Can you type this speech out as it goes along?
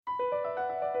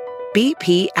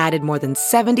BP added more than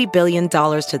 $70 billion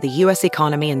to the U.S.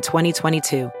 economy in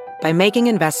 2022 by making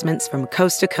investments from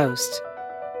coast to coast.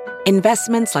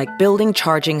 Investments like building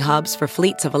charging hubs for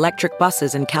fleets of electric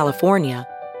buses in California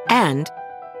and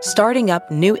starting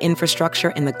up new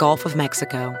infrastructure in the Gulf of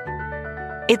Mexico.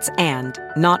 It's and,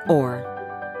 not or.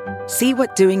 See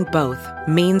what doing both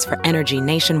means for energy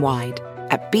nationwide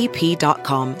at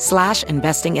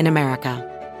bp.com/investing in America.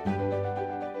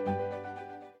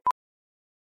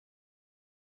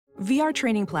 VR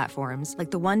training platforms,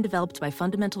 like the one developed by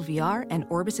Fundamental VR and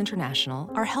Orbis International,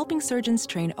 are helping surgeons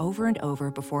train over and over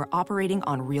before operating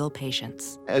on real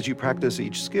patients. As you practice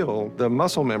each skill, the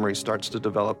muscle memory starts to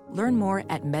develop. Learn more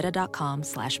at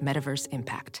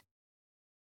meta.com/metaverseimpact.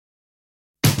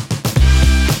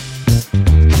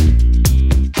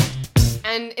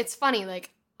 And it's funny,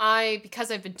 because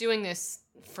I've been doing this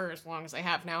for as long as I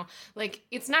have now,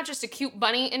 it's not just a cute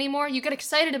bunny anymore. You get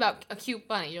excited about a cute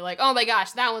bunny. You're like, oh my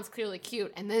gosh, that one's clearly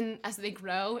cute. And then as they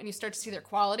grow and you start to see their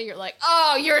quality, you're like,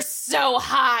 oh, you're so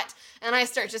hot. And I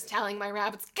start just telling my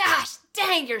rabbits, gosh,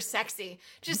 dang, you're sexy.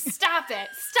 Just stop it.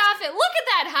 Stop it. Look at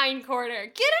that hind quarter.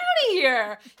 Get out of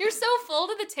here. You're so full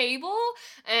to the table.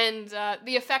 And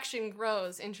the affection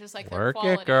grows in just their quality.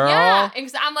 Work it, girl. Yeah,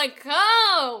 I'm like,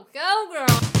 go girl.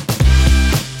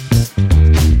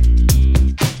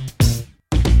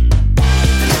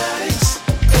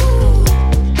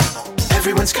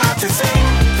 Everyone's got their thing.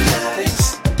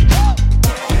 Fanatics.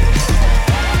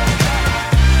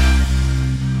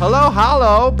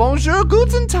 Hello, bonjour,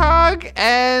 guten tag,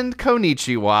 and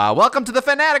konnichiwa. Welcome to the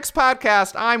Fanatics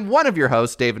Podcast. I'm one of your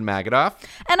hosts, David Magadoff.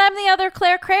 And I'm the other,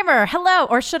 Claire Kramer. Hello,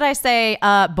 or should I say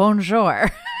bonjour?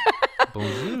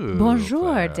 Bonjour.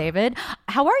 Bonjour, Claire. David.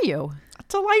 How are you?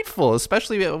 Delightful,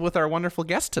 especially with our wonderful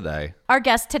guest today. Our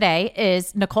guest today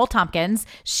is Nicole Tompkins.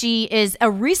 She is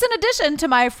a recent addition to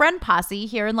my friend posse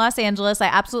here in Los Angeles. I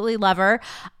absolutely love her.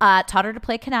 Taught her to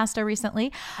play canasta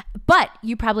recently. But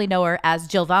you probably know her as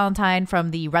Jill Valentine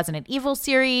from the Resident Evil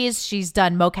series. She's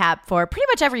done mocap for pretty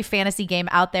much every fantasy game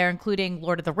out there, including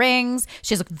Lord of the Rings.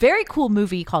 She has a very cool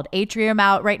movie called Atrium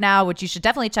out right now, which you should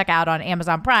definitely check out on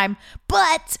Amazon Prime.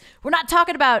 But we're not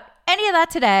talking about any of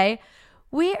that today.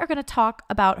 We are going to talk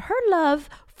about her love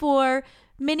for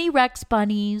mini Rex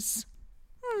bunnies.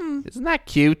 Isn't that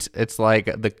cute? It's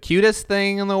like the cutest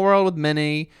thing in the world with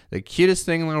Minnie, the cutest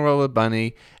thing in the world with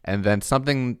Bunny, and then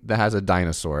something that has a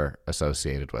dinosaur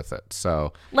associated with it.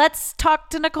 So let's talk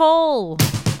to Nicole.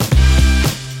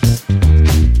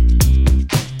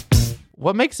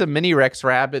 What makes a mini Rex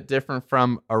rabbit different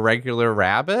from a regular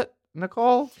rabbit?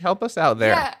 Nicole, help us out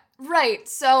there. Yeah. Right.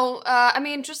 So,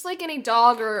 just like any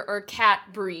dog or cat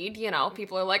breed,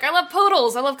 people are like, I love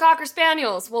poodles, I love Cocker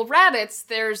Spaniels. Well, rabbits,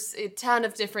 there's a ton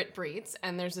of different breeds,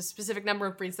 and there's a specific number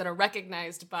of breeds that are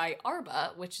recognized by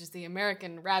ARBA, which is the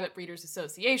American Rabbit Breeders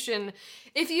Association.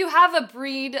 If you have a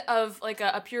breed of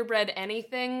a purebred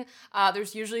anything,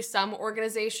 there's usually some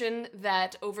organization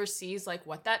that oversees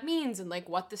what that means and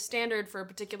what the standard for a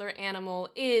particular animal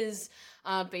is,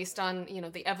 based on,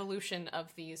 the evolution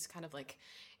of these kind of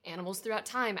animals throughout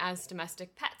time as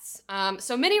domestic pets.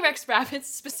 So mini Rex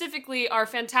rabbits specifically are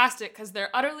fantastic because they're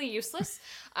utterly useless.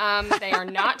 They are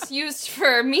not used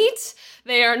for meat.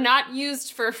 They are not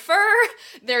used for fur.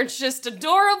 They're just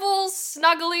adorable,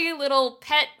 snuggly little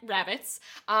pet rabbits,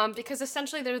 because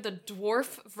essentially they're the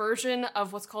dwarf version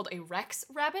of what's called a Rex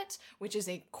rabbit, which is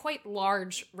a quite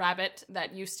large rabbit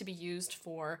that used to be used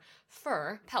for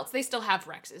fur pelts. They still have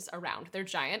Rexes around. They're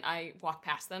giant. I walk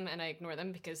past them and I ignore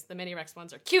them because the mini Rex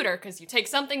ones are cuter, because you take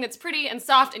something that's pretty and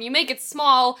soft and you make it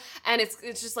small, and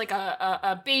it's just like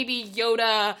a baby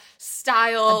Yoda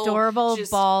style adorable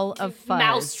ball of fuzz.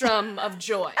 Maelstrom of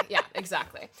joy. Yeah,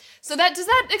 exactly. So does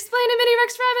that explain a mini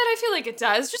Rex rabbit? I feel like it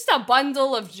does. Just a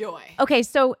bundle of joy. Okay,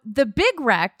 so the big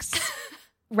Rex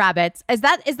rabbits, is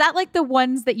that like the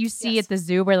ones that you see at the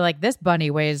zoo where like, this bunny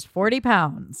weighs 40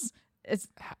 pounds?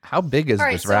 How big is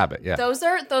this rabbit? Yeah, those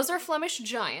are Flemish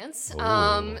giants.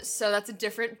 So that's a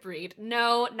different breed.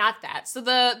 No, not that. So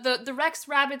the Rex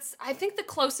rabbits, I think the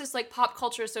closest pop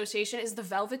culture association is the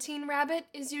Velveteen rabbit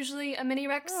is usually a mini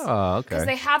Rex. Oh, okay. Because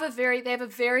they have a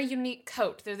very unique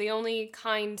coat. They're the only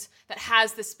kind that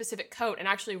has this specific coat, and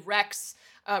actually Rex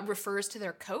refers to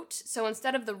their coat. So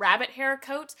instead of the rabbit hair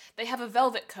coat, they have a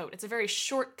velvet coat. It's a very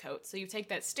short coat. So you take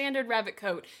that standard rabbit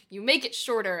coat, you make it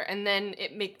shorter, and then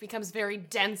it becomes very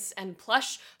dense and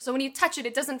plush. So when you touch it,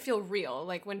 it doesn't feel real.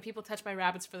 Like when people touch my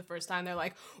rabbits for the first time, they're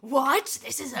like, "What?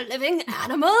 This is a living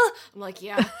animal?" I'm like,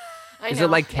 "Yeah, I know." Is it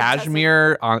like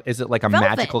cashmere? Is it like a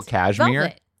magical cashmere?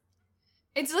 Velvet.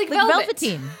 It's like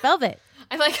velveteen. Velvet.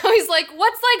 I always like,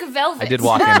 what's like velvet? I did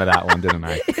walk into that one, didn't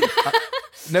I?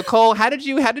 Nicole, how did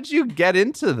you get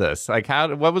into this? Like,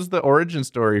 what was the origin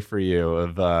story for you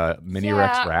of mini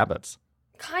Rex rabbits?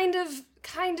 Kind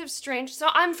of strange. So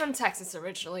I'm from Texas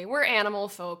originally. We're animal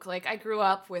folk. Like, I grew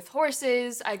up with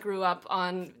horses. I grew up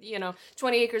on,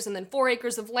 20 acres and then 4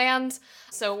 acres of land.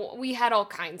 So we had all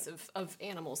kinds of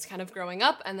animals kind of growing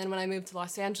up. And then when I moved to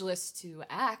Los Angeles to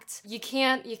act, you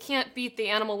can't beat the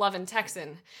animal loving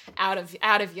Texan out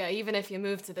of you, even if you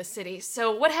move to the city.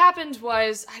 So what happened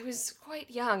was I was quite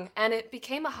young, and it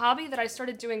became a hobby that I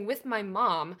started doing with my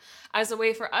mom as a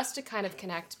way for us to kind of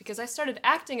connect, because I started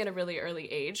acting at a really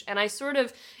early age, and I sort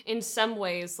of, in some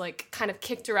ways, like, kind of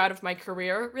kicked her out of my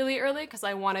career really early because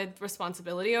I wanted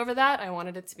responsibility over that. I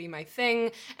wanted it to be my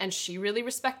thing, and she really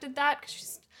respected that because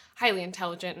she's highly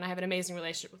intelligent and I have an amazing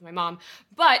relationship with my mom.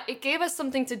 But it gave us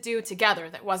something to do together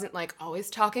that wasn't like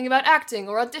always talking about acting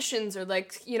or auditions or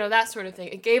like, that sort of thing.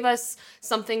 It gave us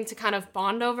something to kind of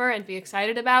bond over and be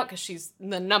excited about because she's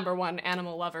the number one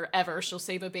animal lover ever. She'll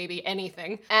save a baby,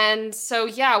 anything. And so,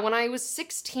 yeah, when I was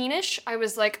 16-ish, I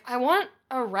was like, I want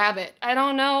a rabbit. I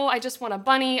don't know. I just want a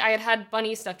bunny. I had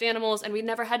bunny stuffed animals and we'd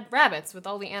never had rabbits with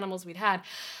all the animals we'd had.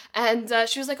 And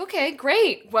she was like, okay,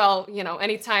 great. Well,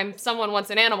 anytime someone wants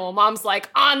an animal, mom's like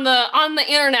on the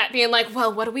internet being like,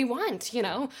 well, what do we want?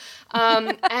 And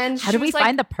how do we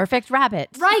find the perfect rabbit?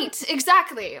 Right,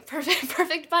 exactly.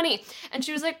 Perfect bunny. And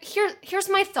she was like, here's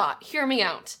my thought. Hear me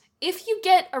out. If you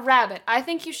get a rabbit, I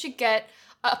think you should get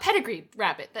a pedigreed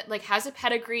rabbit that like has a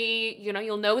pedigree,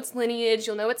 you'll know its lineage,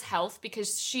 you'll know its health,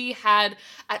 because she had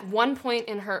at one point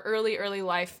in her early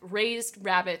life raised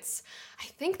rabbits. I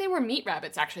think they were meat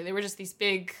rabbits, actually. They were just these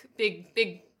big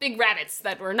rabbits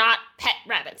that were not pet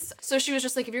rabbits. So she was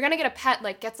just like, if you're gonna get a pet,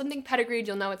 like get something pedigreed,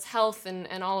 you'll know its health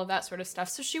and all of that sort of stuff.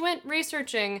 So she went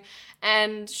researching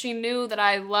and she knew that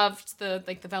I loved the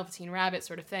Velveteen Rabbit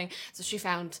sort of thing. So she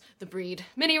found the breed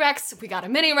Mini Rex. We got a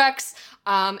Mini Rex.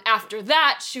 After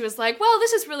that, she was like, well,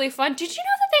 this is really fun. Did you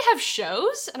know that they have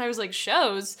shows? And I was like,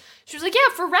 shows? She was like,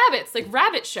 yeah, for rabbits, like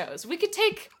rabbit shows. We could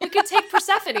take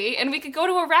Persephone and we could go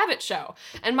to a rabbit show.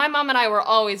 And my mom and I were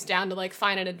always down to like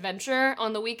find an adventure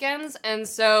on the weekends. And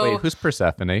so wait, who's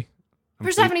Persephone?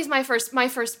 Persephone's my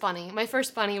first bunny. My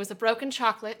first bunny was a broken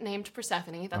chocolate named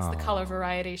Persephone. That's the color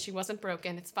variety. She wasn't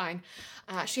broken. It's fine.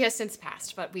 She has since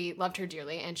passed, but we loved her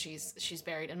dearly, and she's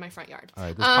buried in my front yard. All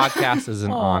right, this podcast is in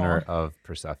honor of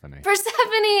Persephone.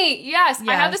 Persephone, yes.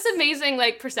 I have this amazing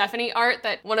like Persephone art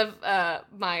that one of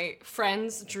my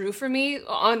friends drew for me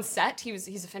on set.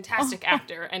 He's a fantastic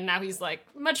actor, and now he's like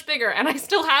much bigger. And I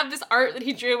still have this art that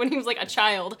he drew when he was like a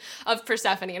child of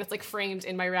Persephone, and it's like framed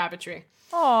in my rabbitry.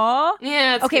 Aw.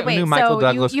 Yeah. It's okay, cute. wait. Michael So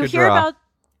Douglas you could hear draw. about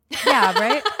Yeah,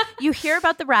 right? You hear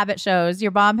about the rabbit shows.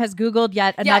 Your mom has Googled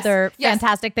yet another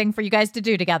fantastic thing for you guys to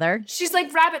do together. She's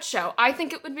like, rabbit show. I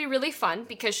think it would be really fun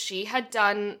because she had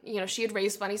done, she had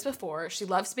raised bunnies before. She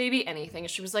loves baby anything.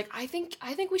 She was like, I think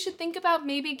we should think about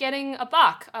maybe getting a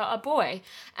buck, a boy,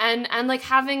 and like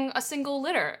having a single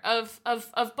litter of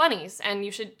bunnies. And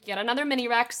you should get another mini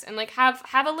Rex and like have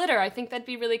a litter. I think that'd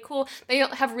be really cool. They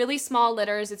have really small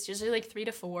litters. It's usually like 3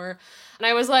 to 4. And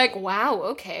I was like, wow,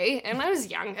 okay. And I was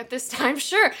young at this time,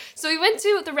 sure. So we went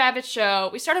to the rabbit show.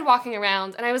 We started walking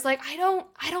around, and I was like, I don't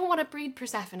want to breed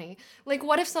Persephone. Like,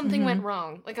 what if something went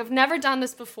wrong? Like, I've never done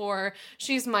this before.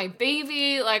 She's my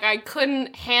baby. Like, I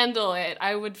couldn't handle it.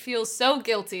 I would feel so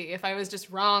guilty if I was just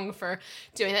wrong for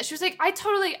doing that. She was like, I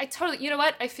totally, you know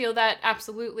what? I feel that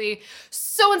absolutely.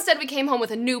 So instead, we came home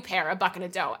with a new pair, a buck and a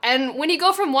doe. And when you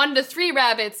go from 1 to 3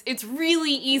 rabbits, it's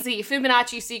really easy,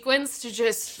 Fibonacci sequence, to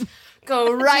just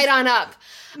go right on up.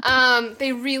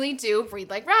 They really do breed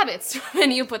like rabbits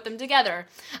when you put them together.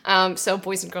 So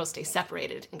boys and girls stay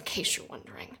separated, in case you're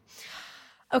wondering.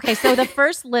 Okay, so the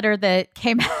first litter that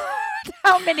came out,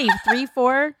 how many? 3,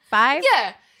 4, 5?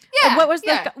 Yeah. And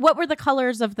what were the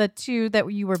colors of the 2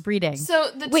 that you were breeding?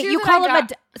 So the wait, two you that call I them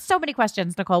got- so many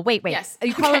questions, Nicole. Wait. Yes.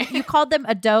 You called them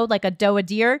a doe, like a doe, a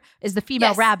deer is the female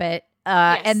Yes. rabbit,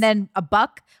 Yes. and then a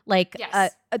buck, like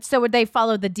Yes. so would they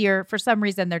follow the deer? For some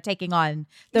reason, they're taking on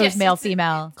those Yes, male it's-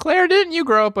 female. Claire, didn't you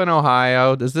grow up in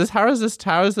Ohio? How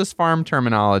is this farm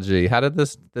terminology? How did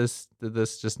this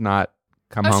just not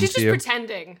come home she's to just you?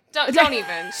 pretending. Don't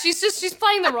even. She's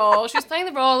playing the role. She's playing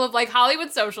the role of like Hollywood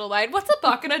socialite. What's a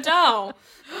buck and a doe?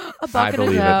 A buck I and a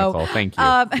believe it, doe. Nicole. Thank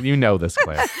you. You know this,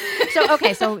 Claire.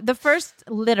 So the first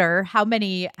litter, how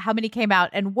many came out,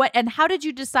 and how did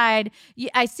you decide?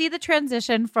 I see the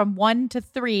transition from 1 to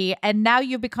 3, and now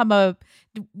you become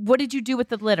what did you do with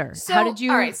the litter? So, how did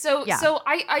you? All right. So yeah.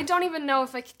 I don't even know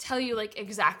if I could tell you like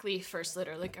exactly first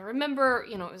litter. Like I remember,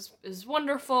 it was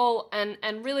wonderful, and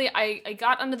really I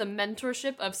got under the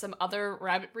mentorship of some other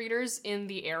rabbit breeders in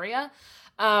the area.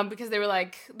 because they were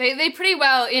like, they pretty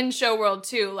well in show world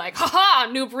too, like,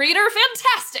 haha, new breeder,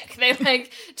 fantastic. They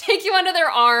like take you under their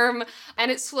arm,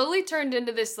 and it slowly turned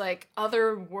into this like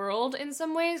other world in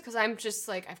some ways, because I'm just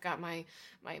like, I've got my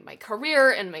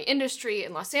career and my industry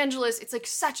in Los Angeles. It's like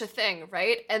such a thing,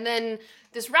 right? And then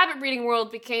this rabbit breeding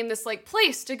world became this like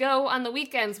place to go on the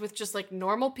weekends with just like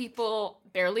normal people.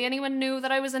 Barely anyone knew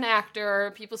that I was an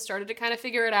actor. People started to kind of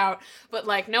figure it out, but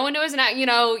like no one knows an actor. You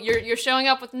know, you're showing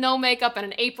up with no makeup and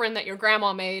an apron that your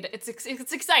grandma made. It's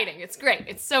exciting. It's great.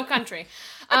 It's so country.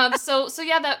 So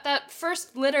yeah, that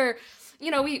first litter. You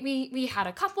know, we had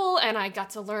a couple, and I got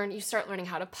to learn, you start learning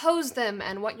how to pose them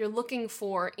and what you're looking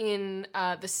for in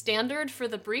the standard for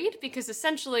the breed, because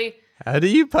essentially... How do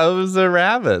you pose a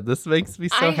rabbit? This makes me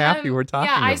so happy we're talking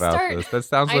about this. That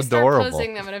sounds adorable. I start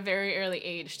posing them at a very early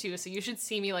age, too, so you should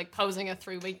see me, like, posing a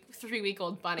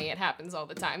three-week-old bunny. It happens all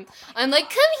the time. I'm like,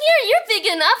 come here, you're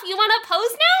big enough, you want to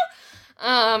pose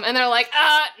now? And they're like,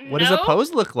 no. What does a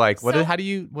pose look like? What do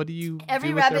you every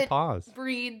do with rabbit their paws?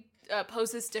 breed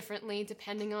poses differently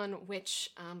depending on which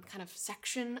kind of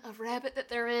section of rabbit that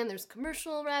they're in. There's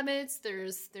commercial rabbits,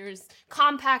 there's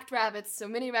compact rabbits, so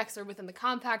mini Rex are within the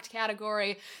compact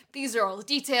category. These are all the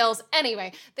details.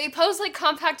 Anyway, they pose like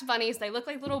compact bunnies. They look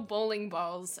like little bowling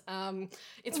balls.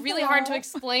 It's really hard to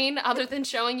explain other than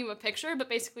showing you a picture, but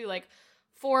basically like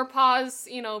 4 paws,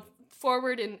 you know,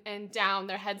 forward and down.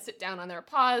 Their heads sit down on their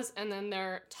paws, and then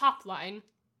their top line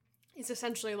is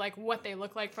essentially like what they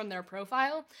look like from their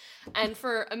profile. And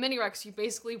for a mini Rex, you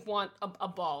basically want a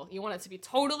ball. You want it to be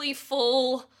totally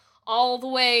full all the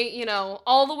way, you know,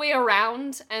 all the way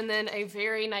around, and then a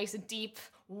very nice, deep,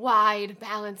 wide,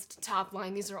 balanced top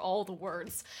line. These are all the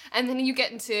words. And then you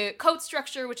get into coat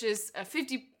structure, which is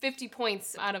 50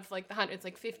 points out of like the 100. It's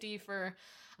like 50 for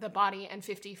the body and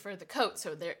 50 for the coat.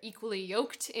 So they're equally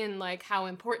yoked in like how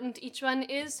important each one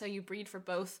is. So you breed for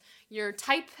both your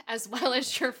type as well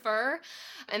as your fur.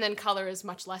 And then color is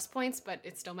much less points, but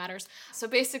it still matters. So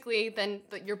basically then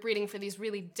you're breeding for these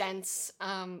really dense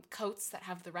coats that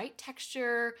have the right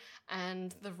texture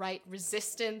and the right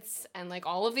resistance and like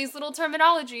all of these little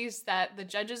terminologies that the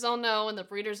judges all know and the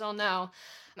breeders all know.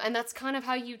 And that's kind of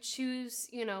how you choose,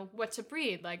 you know, what to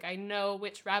breed. Like, I know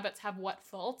which rabbits have what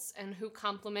faults and who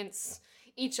complements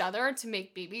each other to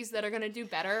make babies that are going to do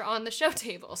better on the show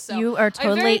table. So you are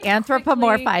totally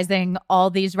anthropomorphizing all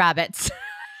these rabbits.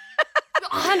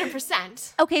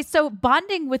 100%. Okay, so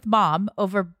bonding with mom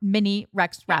over mini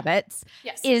Rex rabbits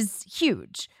is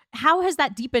huge. How has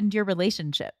that deepened your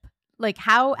relationship? Like,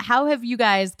 how have you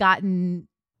guys gotten,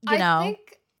 I think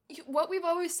what we've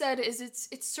always said is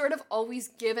it's sort of always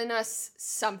given us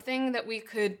something that we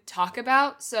could talk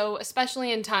about. So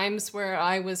especially in times where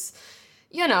I was,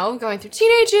 you know, going through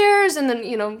teenage years and then,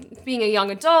 you know, being a young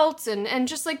adult and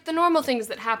just like the normal things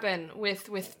that happen with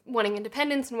wanting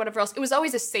independence and whatever else, it was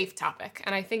always a safe topic.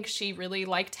 And I think she really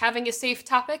liked having a safe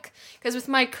topic because with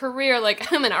my career, like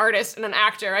I'm an artist and an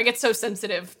actor, I get so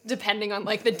sensitive depending on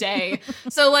like the day.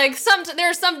 So like there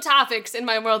are some topics in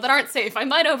my world that aren't safe. I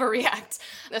might overreact,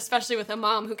 especially with a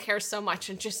mom who cares so much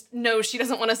and just knows she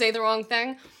doesn't want to say the wrong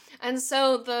thing. And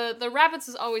so the rabbits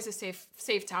is always a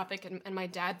safe topic, and my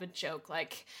dad would joke,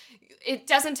 like, it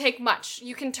doesn't take much.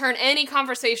 You can turn any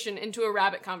conversation into a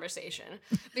rabbit conversation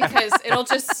because it'll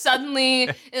just suddenly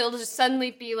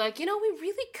be like, you know, we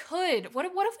really could. What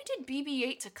if we did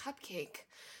BB-8 to Cupcake?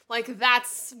 Like,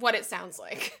 that's what it sounds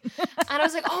like. And I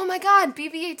was like, oh my God,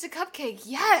 BB-8 to Cupcake,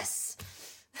 yes!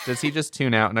 Does he just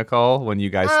tune out, Nicole, when you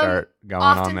guys start going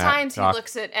on that oftentimes he talk?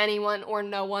 looks at anyone or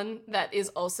no one that is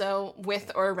also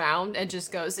with or around and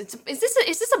just goes, is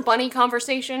this a bunny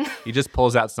conversation? He just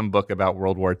pulls out some book about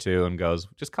World War II and goes,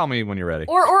 just call me when you're ready.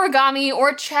 Or origami,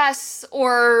 or chess,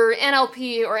 or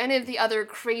NLP, or any of the other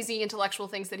crazy intellectual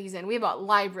things that he's in. We have a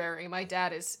library. My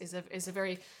dad is a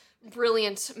very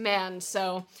brilliant man,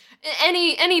 so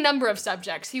any number of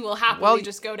subjects, he will happily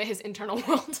just go to his internal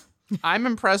world. I'm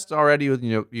impressed already with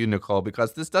you, Nicole,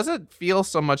 because this doesn't feel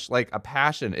so much like a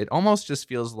passion. It almost just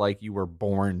feels like you were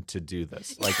born to do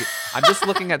this. Like I'm just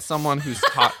looking at someone who's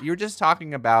you're just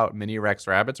talking about mini Rex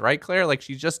rabbits, right, Claire? Like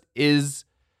she just is.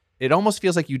 It almost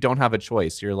feels like you don't have a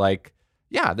choice. You're like,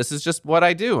 yeah, this is just what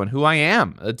I do and who I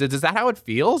am. Is that how it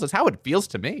feels? That's how it feels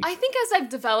to me. I think as I've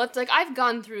developed, like I've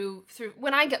gone through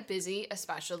when I get busy,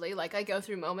 especially, like I go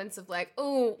through moments of like,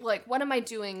 oh, like what am I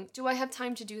doing? Do I have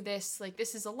time to do this? Like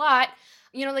this is a lot.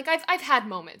 You know, like I've had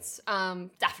moments,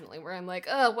 definitely, where I'm like,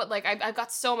 oh, what, like I've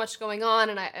got so much going on,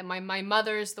 and my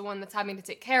mother's the one that's having to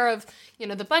take care of, you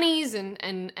know, the bunnies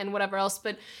and whatever else.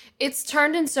 But it's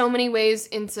turned in so many ways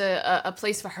into a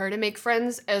place for her to make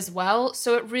friends as well.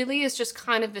 So it really is just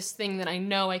kind of this thing that I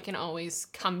know I can always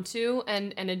come to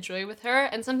and enjoy with her,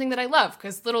 and something that I love,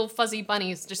 because little fuzzy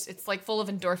bunnies, just, it's like full of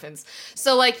endorphins.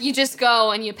 So like you just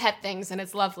go and you pet things and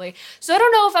it's lovely. So I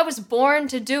don't know if I was born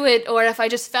to do it or if I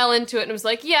just fell into it and was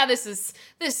like, yeah, this is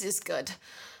good.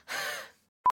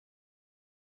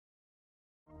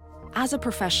 As a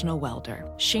professional welder,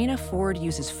 Shayna Ford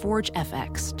uses Forge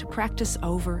FX to practice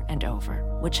over and over,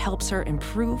 which helps her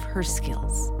improve her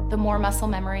skills. The more muscle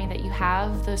memory that you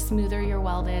have, the smoother your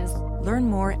weld is. Learn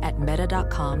more at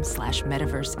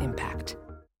meta.com/metaverseimpact.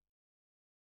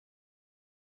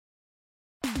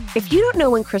 If you don't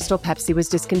know when Crystal Pepsi was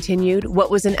discontinued, what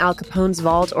was in Al Capone's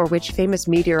vault, or which famous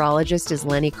meteorologist is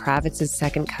Lenny Kravitz's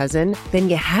second cousin, then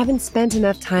you haven't spent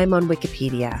enough time on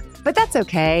Wikipedia. But that's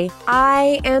okay.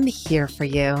 I am here for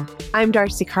you. I'm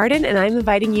Darcy Carden, and I'm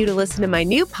inviting you to listen to my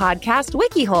new podcast,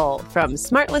 WikiHole, from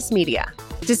Smartless Media.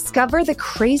 Discover the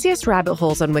craziest rabbit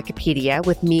holes on Wikipedia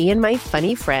with me and my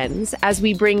funny friends as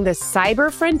we bring the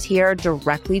cyber frontier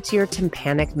directly to your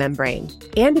tympanic membrane.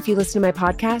 And if you listen to my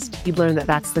podcast, you've learned that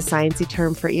that's the sciencey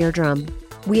term for eardrum.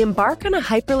 We embark on a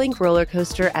hyperlink roller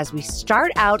coaster as we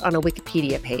start out on a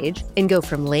Wikipedia page and go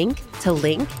from link to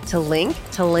link to link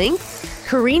to link,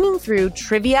 careening through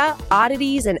trivia,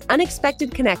 oddities, and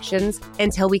unexpected connections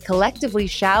until we collectively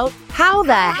shout, "How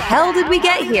the hell did we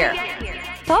get here?"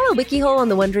 Follow WikiHole on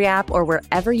the Wondery app or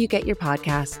wherever you get your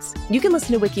podcasts. You can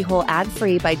listen to WikiHole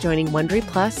ad-free by joining Wondery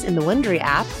Plus in the Wondery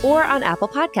app or on Apple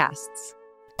Podcasts.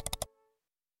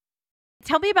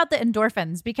 Tell me about the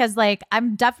endorphins, because like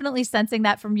I'm definitely sensing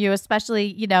that from you, especially,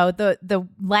 you know, the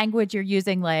language you're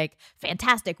using, like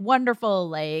fantastic, wonderful,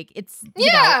 like it's,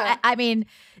 you know, I mean,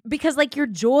 because like your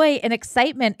joy and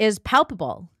excitement is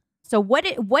palpable. So what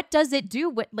does it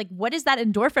do? What is that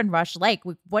endorphin rush like?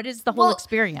 What is the whole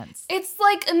experience? It's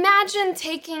like, imagine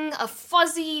taking a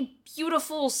fuzzy,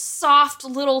 beautiful, soft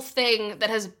little thing that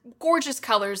has gorgeous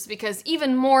colors, because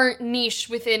even more niche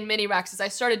within mini Rex is I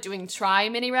started doing tri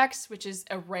mini Rex, which is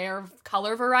a rare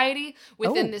color variety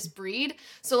within this breed.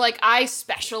 So like I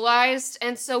specialized,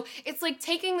 and so it's like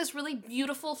taking this really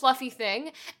beautiful fluffy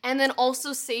thing and then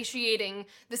also satiating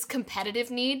this competitive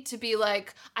need to be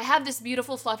like, I have this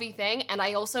beautiful fluffy thing, and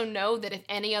I also know that if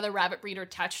any other rabbit breeder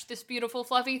touched this beautiful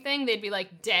fluffy thing, they'd be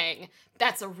like, dang,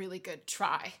 that's a really good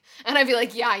try. And I'd be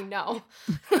like, yeah, I know.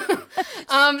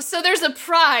 So there's a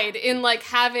pride in like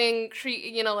having,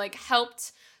 like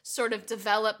helped sort of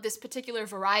develop this particular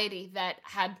variety that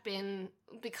had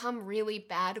become really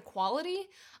bad quality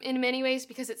in many ways,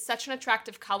 because it's such an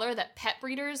attractive color that pet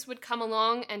breeders would come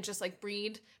along and just like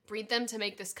breed them to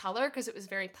make this color because it was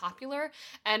very popular.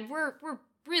 And we're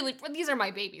really, these are my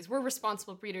babies. We're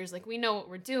responsible breeders. Like, we know what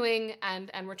we're doing,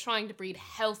 and we're trying to breed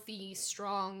healthy,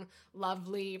 strong,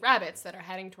 lovely rabbits that are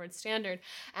heading towards standard.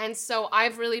 And so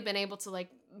I've really been able to like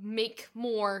make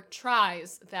more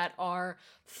tries that are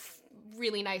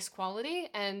really nice quality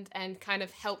and kind of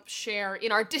help share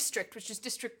in our district, which is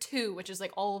District 2, which is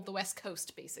like all of the West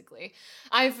Coast, basically.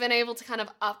 I've been able to kind of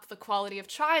up the quality of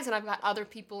tries, and I've got other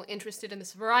people interested in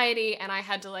this variety, and I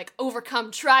had to like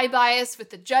overcome try bias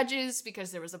with the judges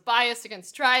because there was a bias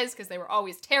against tries because they were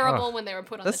always terrible when they were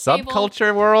put on the table. The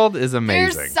subculture world is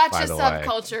amazing. There's such a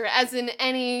subculture, as in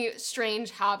any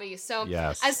strange hobby. So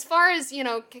as far as, you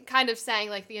know, kind of saying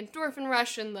like the endorphin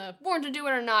rush and the born to do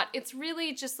it or not, it's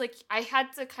really just like I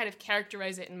had to kind of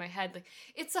characterize it in my head. Like,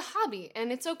 it's a hobby,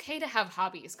 and it's okay to have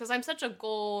hobbies, because I'm such a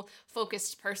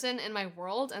goal-focused person in my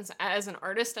world. And so, as an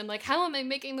artist, I'm like, how am I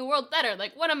making the world better?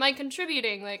 Like, what am I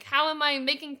contributing? Like, how am I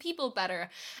making people better?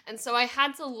 And so I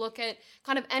had to look at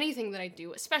kind of anything that I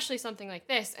do, especially something like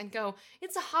this, and go,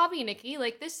 it's a hobby, Nikki.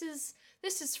 Like, this is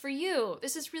for you.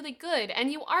 This is really good.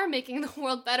 And you are making the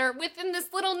world better within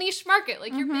this little niche market.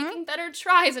 Like, you're making better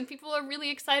tries, and people are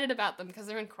really excited about them because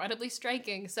they're incredibly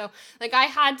striking. So, like, I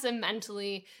had to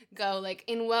mentally go, like,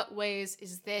 in what ways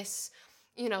is this,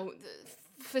 you know,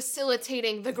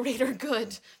 facilitating the greater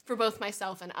good for both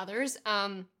myself and others?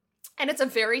 And it's a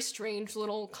very strange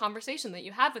little conversation that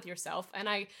you have with yourself. And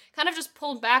I kind of just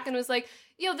pulled back and was like,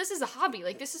 this is a hobby.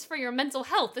 Like, this is for your mental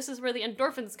health. This is where the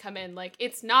endorphins come in. Like,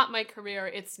 it's not my career.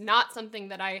 It's not something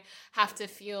that I have to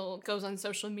feel goes on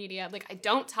social media. Like, I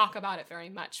don't talk about it very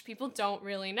much. People don't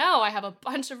really know. I have a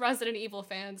bunch of Resident Evil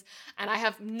fans, and I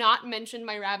have not mentioned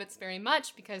my rabbits very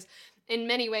much because in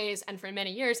many ways and for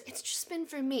many years, it's just been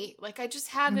for me. Like, I just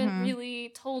haven't really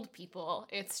told people.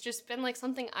 It's just been like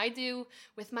something I do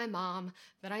with my mom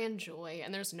that I enjoy,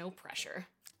 and there's no pressure.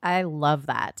 I love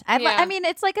that. I mean,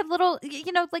 it's like a little,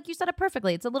 like you said it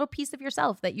perfectly. It's a little piece of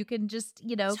yourself that you can just,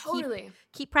 totally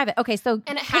keep private. Okay, so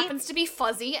and it happens to be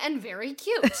fuzzy and very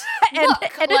cute. and Look,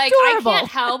 like adorable. I can't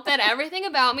help that everything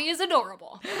about me is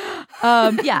adorable.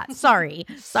 Yeah. Sorry,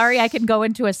 I can go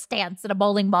into a stance at a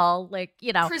bowling ball,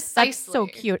 Precisely. That's so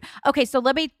cute. Okay, so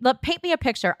paint me a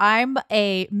picture. I'm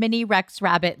a mini Rex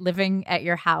rabbit living at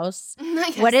your house.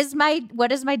 Yes. What is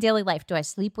my daily life? Do I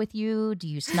sleep with you? Do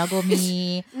you snuggle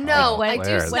me? No, I Claire,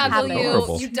 do that's snuggle you.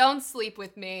 adorable. You don't sleep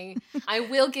with me. I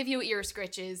will give you ear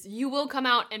scritches. You will come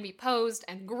out and be posed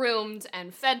and groomed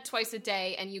and fed twice a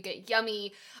day, and you get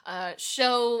yummy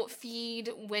show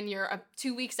feed when you're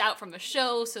 2 weeks out from a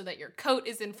show so that your coat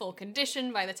is in full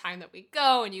condition by the time that we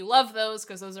go, and you love those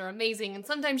because those are amazing. And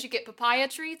sometimes you get papaya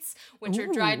treats, which are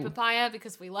dried papaya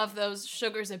because we love those.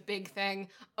 Sugar's a big thing.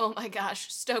 Oh my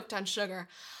gosh, stoked on sugar.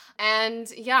 And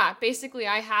yeah, basically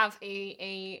I have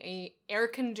a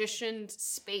air-conditioned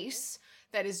space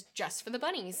that is just for the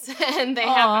bunnies. And they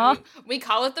have, we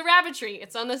call it the rabbitry.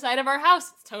 It's on the side of our house.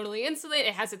 It's totally insulated.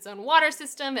 It has its own water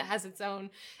system. It has its own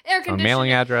air conditioner.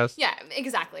 Mailing address. Yeah,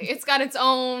 exactly. It's got its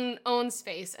own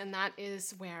space, and that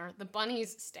is where the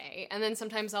bunnies stay. And then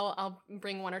sometimes I'll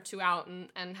bring one or two out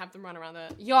and have them run around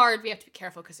the yard. We have to be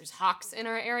careful because there's hawks in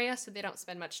our area, so they don't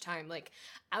spend much time like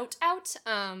out,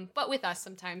 but with us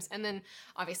sometimes. And then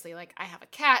obviously, like, I have a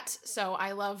cat, so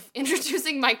I love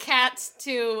introducing my cat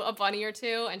to a bunny or two,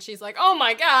 and she's like, oh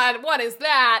my god, what is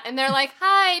that? And they're like,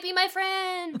 hi, be my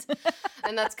friend.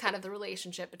 And that's kind of the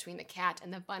relationship between the cat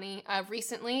and the bunny.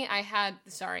 Recently I had,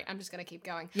 sorry, I'm just gonna keep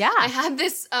going. Yeah. I had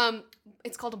this,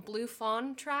 it's called a blue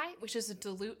fawn tri, which is a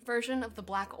dilute version of the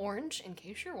black orange, in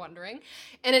case you're wondering.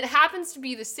 And it happens to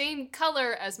be the same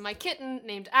color as my kitten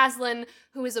named Aslan,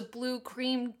 who is a blue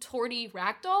cream torty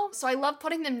ragdoll. So I love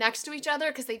putting them next to each other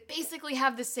because they basically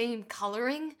have the same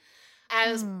coloring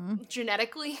as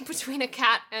genetically between a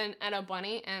cat and a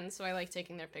bunny. And so I like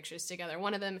taking their pictures together.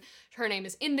 One of them, her name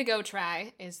is Indigo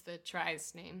Tri, is the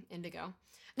tri's name, Indigo.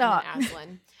 And then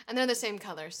Aslan. And they're the same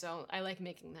color, so I like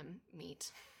making them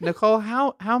meet. Nicole,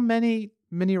 how many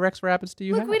mini Rex rabbits do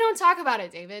you have? Look, we don't talk about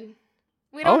it, David.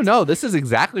 We Oh don't no, this is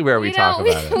exactly where we talk about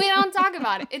it. We don't talk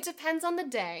about it. It depends on the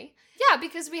day. Yeah,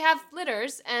 because we have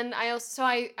litters, and I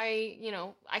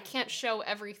can't show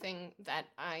everything that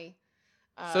I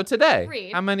So today,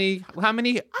 breed. how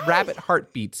many rabbit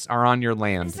heartbeats are on your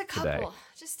land Just a today? couple.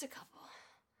 Just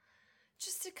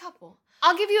a couple.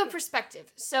 I'll give you a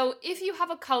perspective. So if you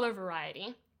have a color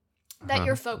variety that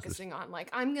you're focusing on, like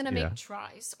I'm gonna make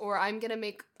tries, or I'm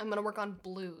gonna work on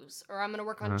blues, or I'm gonna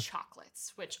work on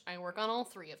chocolates, which I work on all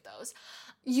three of those.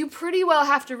 You pretty well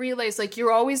have to realize, like,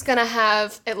 you're always gonna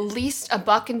have at least a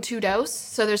buck and two does.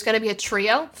 So there's gonna be a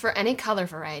trio for any color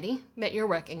variety that you're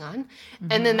working on.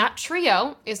 And then that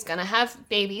trio is gonna have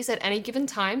babies at any given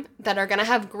time that are gonna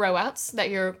have grow outs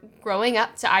that you're growing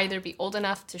up to either be old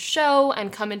enough to show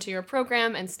and come into your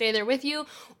program and stay there with you,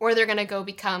 or they're gonna go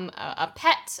become a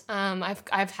pet.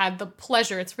 I've had the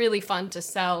pleasure. It's really fun to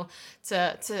sell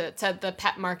to the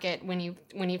pet market when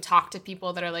you talk to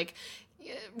people that are like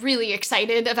really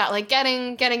excited about like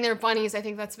getting their bunnies. I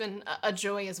think that's been a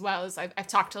joy as well. As I've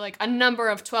talked to like a number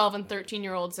of 12 and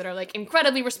 13-year-olds that are like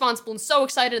incredibly responsible and so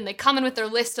excited, and they come in with their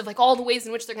list of like all the ways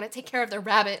in which they're going to take care of their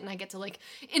rabbit, and I get to like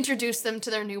introduce them to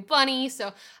their new bunny.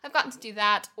 So I've gotten to do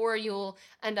that. Or you'll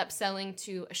end up selling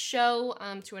to a show,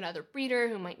 to another breeder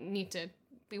who might need to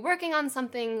be working on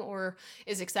something or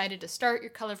is excited to start your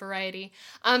color variety.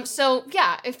 So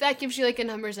yeah, if that gives you like a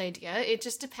numbers idea, it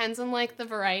just depends on like the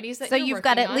varieties that you're working on. So you've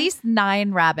got at least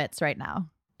 9 rabbits right now.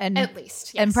 And at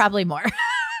least, yes. And probably more.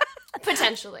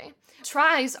 Potentially.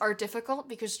 Tries are difficult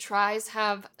because tries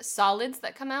have solids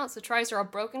that come out. So tries are a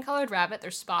broken colored rabbit. They're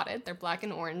spotted. They're black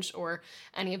and orange, or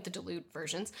any of the dilute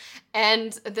versions.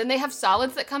 And then they have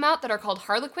solids that come out that are called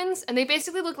harlequins. And they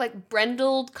basically look like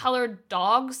brindled colored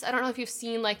dogs. I don't know if you've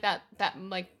seen like that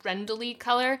like brindly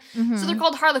color. So they're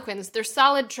called harlequins. They're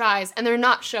solid tries, and they're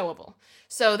not showable.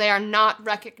 So they are not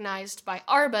recognized by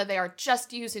ARBA. They are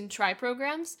just used in try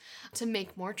programs to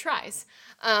make more tries.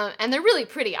 And they're really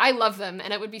pretty. I love them.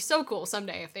 And it would be so cool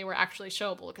someday if they were actually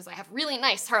showable, because I have really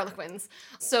nice harlequins.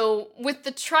 So with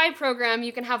the try program,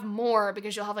 you can have more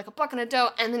because you'll have like a buck and a doe,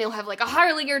 and then you'll have like a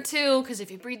Harley or two, because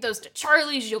if you breed those to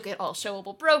Charlies, you'll get all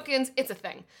showable brokens. It's a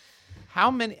thing.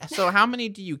 How many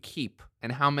do you keep?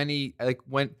 And how many, like,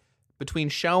 when between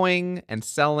showing and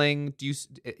selling, do you?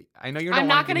 I know you're. I'm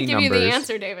not going to give you the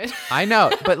answer, David. I know you're. I'm not going to give you the answer, David. I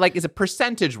know, but like, is it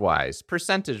percentage wise?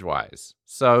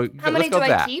 So how many let's go do I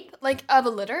that. keep? Like of a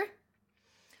litter?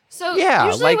 So Yeah,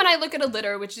 usually like- when I look at a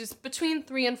litter, which is between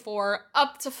 3 and 4,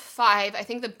 up to 5, I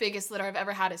think the biggest litter I've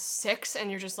ever had is 6, and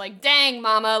you're just like, dang,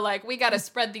 mama, like we gotta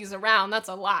spread these around. That's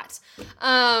a lot.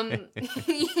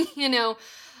 You know,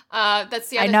 that's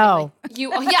the other I know. thing.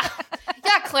 Like,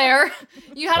 yeah, Claire,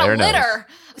 you had Claire a litter.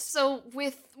 knows. So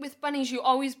with bunnies, you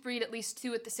always breed at least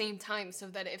 2 at the same time, so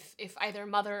that if either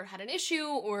mother had an issue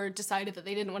or decided that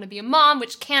they didn't want to be a mom,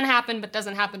 which can happen but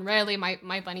doesn't happen rarely.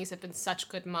 My bunnies have been such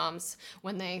good moms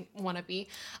when they want to be,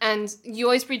 and you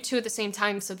always breed 2 at the same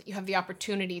time so that you have the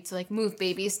opportunity to like move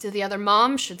babies to the other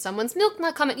mom should someone's milk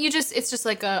not come in. It's just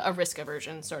like a risk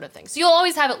aversion sort of thing. So you'll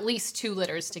always have at least 2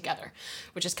 litters together,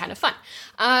 which is kind of fun.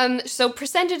 So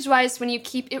percentage wise, when you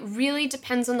keep, it really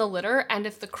depends on the litter and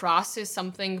if the cross is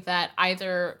something that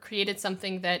either created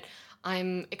something that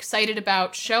I'm excited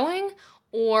about showing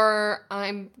or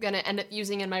I'm going to end up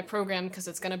using in my program because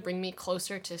it's going to bring me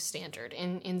closer to standard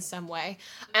in some way.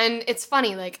 And it's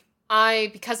funny, like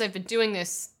because I've been doing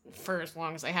this for as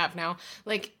long as I have now,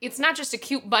 like it's not just a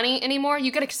cute bunny anymore.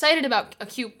 You get excited about a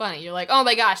cute bunny. You're like, oh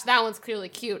my gosh, that one's clearly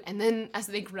cute. And then as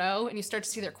they grow and you start to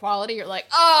see their quality, you're like,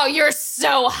 oh, you're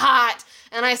so hot.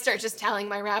 And I start just telling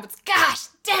my rabbits, gosh,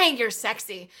 dang, you're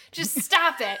sexy. Just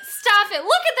stop it. Stop it. Look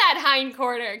at that hind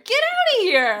quarter. Get out of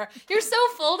here. You're so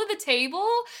full to the table.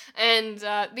 And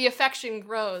the affection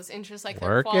grows in just like their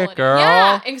Work quality. it, girl.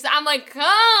 Yeah, I'm like,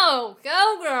 go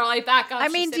girl. I back up. I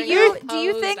mean, do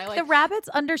you think the rabbits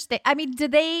understand? I mean, do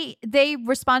they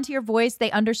respond to your voice?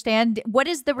 They understand what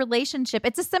is the relationship?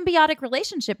 It's a symbiotic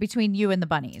relationship between you and the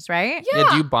bunnies, right? Yeah.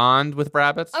 Do you bond with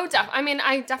rabbits? Oh, I mean,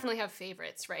 I definitely have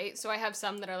favorites, right? So I have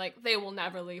some that are like, they will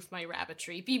never leave my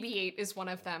rabbitry. BB-8 is one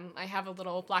of them. I have a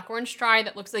little black orange tri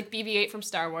that looks like BB-8 from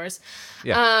Star Wars.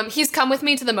 Yeah. He's come with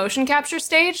me to the motion capture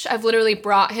stage. I've literally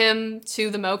brought him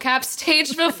to the mocap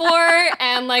stage before,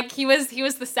 and like he was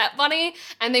the set bunny,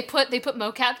 and they put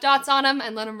mocap dots on him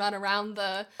and let him run around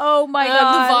the Oh my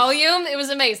god, the volume. It was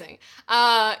amazing.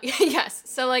 Yes.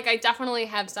 So like I definitely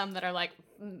have some that are like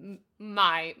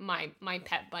my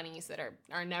pet bunnies that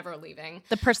are never leaving.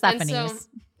 the Persephones.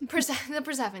 The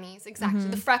Persephones, exactly.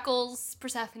 The Freckles,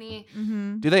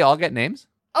 Persephone. Do they all get names?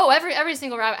 Oh, every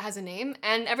single rabbit has a name,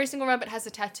 and every single rabbit has a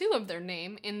tattoo of their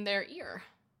name in their ear.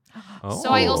 Oh.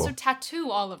 So I also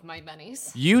tattoo all of my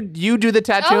bunnies. You do the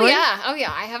tattooing? Oh yeah,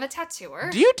 I have a tattooer.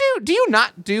 Do you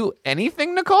not do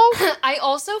anything, Nicole? I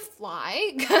also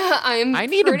fly. I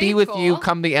need to be with you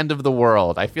come the end of the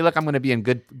world. I feel like I'm going to be in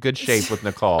good shape with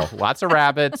Nicole. Lots of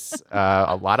rabbits,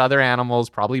 a lot of other animals,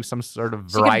 probably some sort of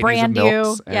She can varieties brand of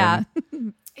milks. you. Yeah.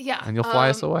 Yeah. And you'll fly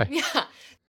us away. Yeah.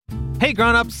 Hey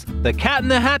grown-ups, the Cat in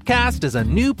the Hat Cast is a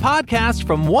new podcast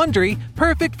from Wondery,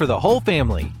 perfect for the whole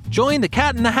family. Join the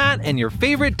Cat in the Hat and your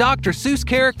favorite Dr. Seuss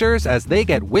characters as they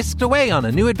get whisked away on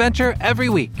a new adventure every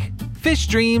week. Fish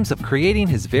dreams of creating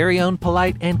his very own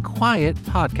polite and quiet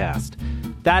podcast.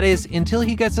 That is, until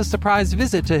he gets a surprise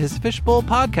visit to his Fishbowl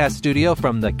podcast studio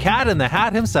from the Cat in the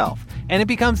Hat himself, and it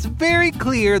becomes very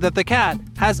clear that the cat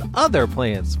has other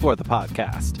plans for the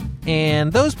podcast.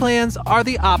 And those plans are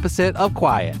the opposite of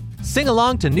quiet. Sing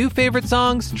along to new favorite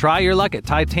songs, try your luck at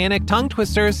Titanic tongue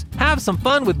twisters, have some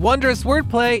fun with wondrous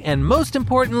wordplay, and most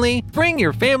importantly, bring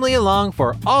your family along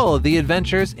for all of the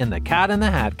adventures in the Cat in the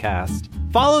Hat Cast.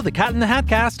 Follow the Cat in the Hat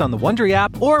Cast on the Wondery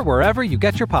app or wherever you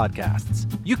get your podcasts.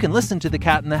 You can listen to the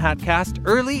Cat in the Hat Cast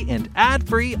early and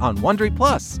ad-free on Wondery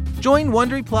Plus. Join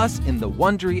Wondery Plus in the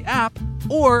Wondery app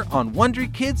or on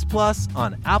Wondery Kids Plus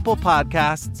on Apple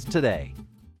Podcasts today.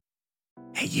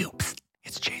 Hey, you. Psst,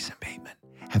 it's Jason Bateman.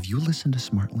 Have you listened to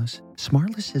Smartless?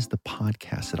 Smartless is the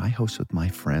podcast that I host with my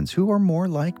friends who are more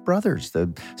like brothers.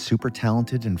 The super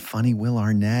talented and funny Will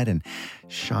Arnett and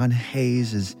Sean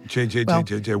Hayes is...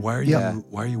 JJ, why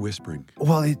are you whispering?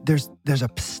 Well, there's a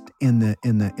psst in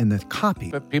the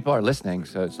copy. But people are listening,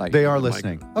 so it's like... They are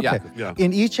listening. Okay. Yeah.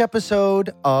 In each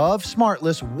episode of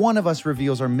Smartless, one of us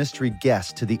reveals our mystery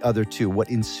guest to the other two. What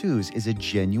ensues is a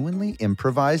genuinely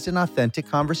improvised and authentic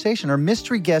conversation. Our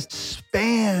mystery guests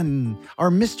span...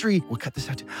 We'll cut this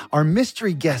out too. Our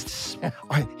mystery guests... All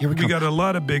right, here we go. We got a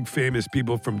lot of big famous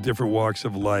people from different walks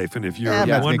of life, and if you're a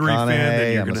Matthew Wondery fan,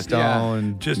 then you're Emma going to...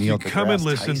 Stone, Just Neil you come and deGrasse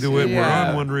listen Tyson. to it.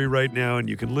 Yeah. We're on Wondery right now, and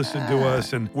you can listen to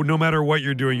us. And no matter what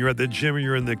you're doing, you're at the gym or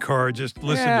you're in the car, just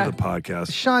listen to the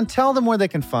podcast. Sean, tell them where they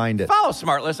can find it. Follow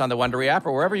Smartless on the Wondery app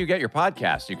or wherever you get your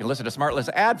podcasts. You can listen to Smartless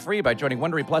ad-free by joining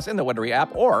Wondery Plus in the Wondery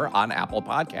app or on Apple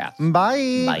Podcasts.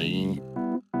 Bye. Bye.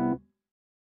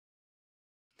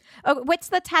 Oh, what's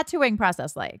the tattooing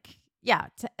process like? Yeah.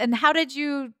 And how did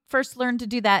you first learn to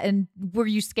do that? And were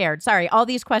you scared? Sorry, all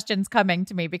these questions coming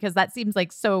to me because that seems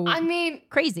like so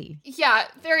crazy. Yeah,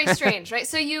 very strange, right?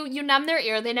 So you numb their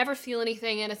ear. They never feel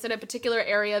anything, and it's in a particular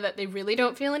area that they really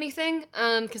don't feel anything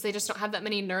because they just don't have that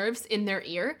many nerves in their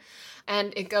ear.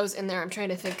 And it goes in there. I'm trying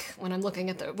to think when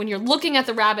you're looking at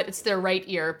the rabbit, it's their right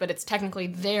ear, but it's technically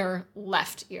their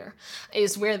left ear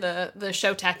is where the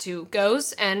show tattoo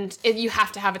goes. And you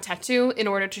have to have a tattoo in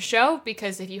order to show,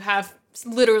 because if you have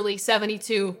literally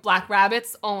 72 black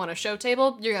rabbits all on a show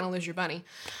table, you're going to lose your bunny.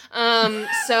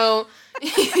 So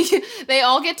they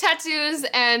all get tattoos,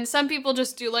 and some people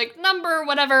just do like number,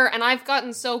 whatever. And I've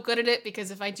gotten so good at it because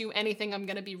if I do anything, I'm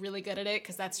going to be really good at it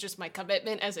because that's just my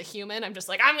commitment as a human. I'm just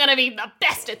like, I'm going to be the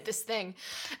best at this thing.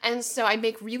 And so I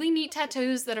make really neat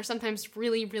tattoos that are sometimes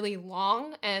really, really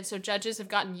long. And so judges have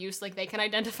gotten used, like they can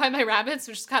identify my rabbits,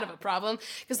 which is kind of a problem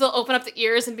because they'll open up the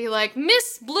ears and be like,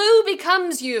 Miss Blue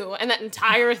becomes you. And that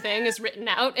entire thing is written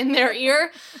out in their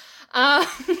ear.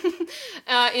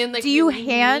 In like, do you really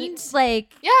hand neat...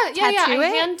 like I tattoo it?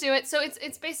 hand do it. So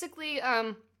it's basically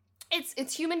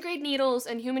it's human grade needles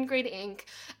and human grade ink,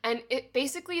 and it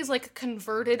basically is like a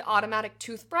converted automatic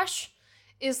toothbrush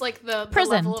is like the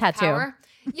prison level tattoo. Of power.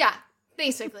 Yeah.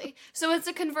 Basically. So it's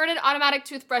a converted automatic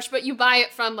toothbrush, but you buy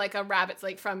it from like a rabbit's,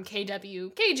 like from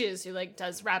KW Cages, who like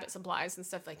does rabbit supplies and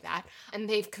stuff like that. And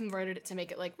they've converted it to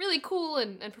make it like really cool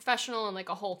and professional and like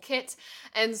a whole kit.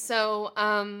 And so,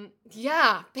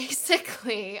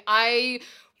 basically I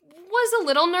was a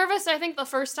little nervous. I think the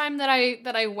first time that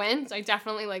I went, I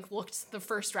definitely like looked the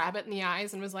first rabbit in the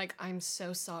eyes and was like, I'm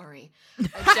so sorry.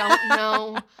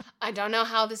 I don't know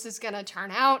how this is gonna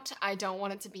turn out. I don't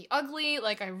want it to be ugly.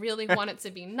 Like I really want it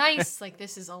to be nice. Like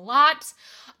this is a lot.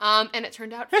 And it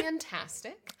turned out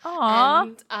fantastic.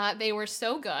 Aww. And they were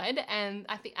so good. And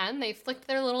at the end, they flicked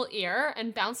their little ear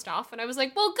and bounced off. And I was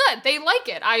like, well, good. They like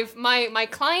it. My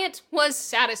client was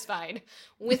satisfied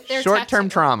with their short-term tattoo.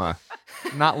 trauma,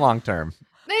 not long-term.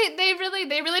 They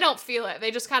really don't feel it. They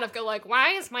just kind of go like,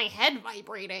 why is my head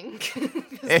vibrating? Because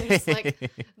there's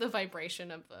like the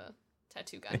vibration of the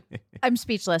tattoo gun. I'm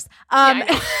speechless.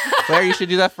 Claire, you should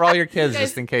do that for all your kids,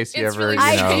 just in case you ever, really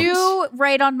I do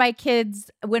write on my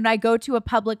kids when I go to a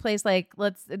public place, like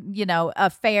a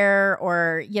fair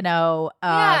or,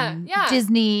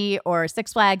 Disney or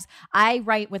Six Flags. I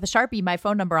write with a Sharpie my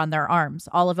phone number on their arms,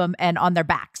 all of them, and on their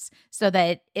backs, so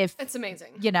that if it's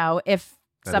amazing, if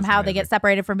somehow they get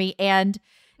separated from me and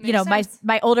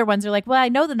my older ones are like, well, I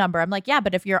know the number. I'm like, yeah,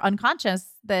 but if you're unconscious,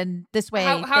 then this way,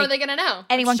 how are they going to know?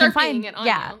 Anyone can find it on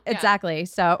you. Exactly.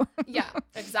 So yeah,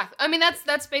 exactly. I mean,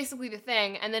 that's basically the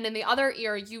thing. And then in the other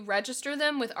ear, you register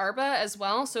them with ARBA as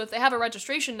well. So if they have a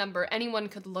registration number, anyone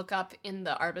could look up in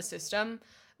the ARBA system,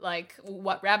 like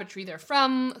what rabbitry they're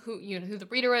from, who the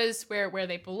breeder is, where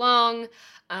they belong.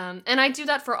 And I do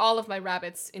that for all of my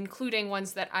rabbits, including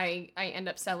ones that I end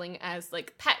up selling as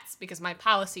like pets, because my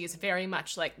policy is very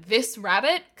much like, this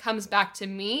rabbit comes back to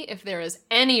me if there is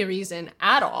any reason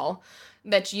at all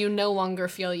that you no longer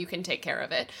feel you can take care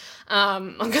of it.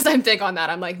 Because I'm big on that.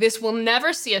 I'm like, this will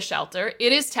never see a shelter.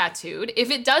 It is tattooed.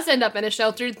 If it does end up in a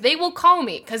shelter, they will call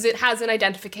me because it has an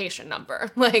identification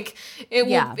number. Like it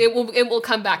will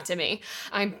come back to me.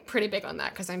 I'm pretty big on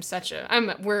that because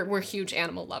we're huge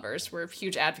animal lovers. We're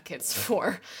huge advocates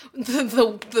for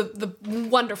the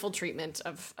wonderful treatment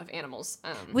of animals.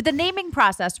 With the naming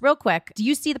process, real quick, do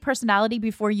you see the personality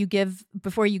before you give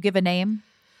a name?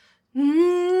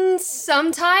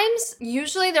 Sometimes.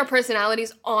 Usually their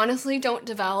personalities honestly don't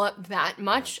develop that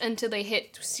much until they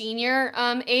hit senior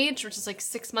age, which is like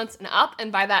 6 months and up,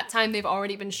 and by that time they've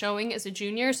already been showing as a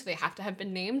junior, so they have to have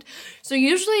been named. So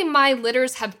usually my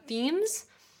litters have themes.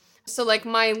 So like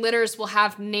my litters will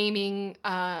have naming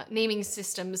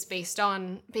systems based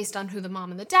on who the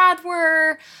mom and the dad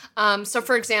were. So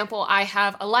for example, I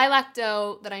have a lilac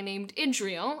doe that I named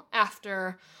Idriel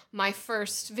after my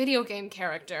first video game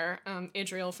character,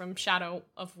 Idriel from Shadow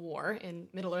of War, in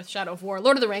Middle-earth Shadow of War,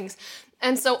 Lord of the Rings.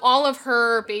 And so all of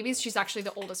her babies, she's actually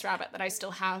the oldest rabbit that I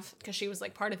still have because she was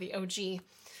like part of the OG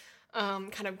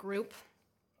kind of group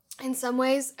in some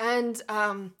ways. And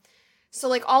so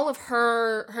like all of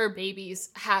her babies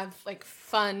have like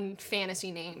fun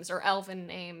fantasy names or elven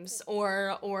names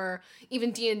or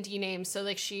even D&D names. So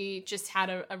like she just had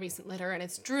a recent litter and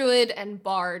it's Druid and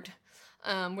Bard.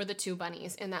 Were the two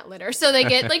bunnies in that litter. So they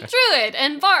get like Druid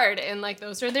and Bard, and like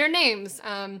those are their names.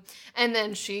 And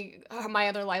then my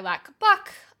other lilac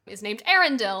buck is named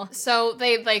Arendelle. So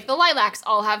they like the lilacs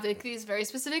all have these very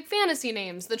specific fantasy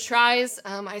names. The tries,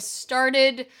 I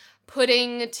started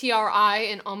putting TRI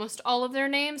in almost all of their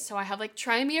names. So I have like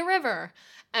Try Me a River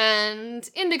and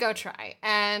Indigo Tri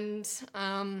and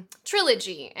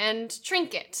Trilogy and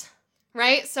Trinket,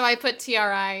 right? So I put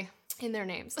TRI in their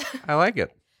names. I like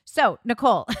it. So,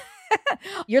 Nicole,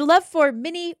 your love for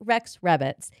mini Rex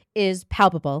rabbits is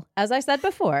palpable, as I said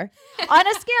before. On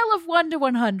a scale of 1 to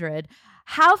 100,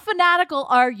 how fanatical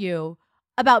are you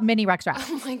about mini Rex rabbits?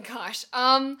 Oh my gosh.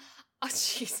 Oh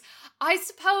jeez. I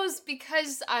suppose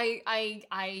because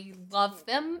I love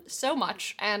them so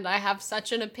much and I have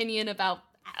such an opinion about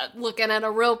looking at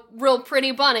a real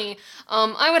pretty bunny,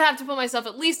 I would have to put myself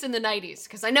at least in the 90s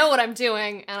because I know what I'm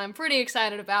doing and I'm pretty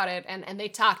excited about it, and they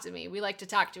talk to me. We like to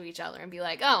talk to each other and be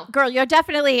like, oh. Girl, you're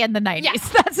definitely in the 90s. Yeah.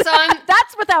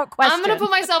 That's without question. I'm going to put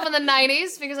myself in the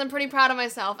 90s because I'm pretty proud of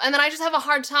myself. And then I just have a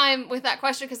hard time with that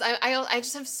question because I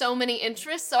just have so many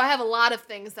interests. So I have a lot of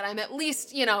things that I'm at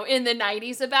least, in the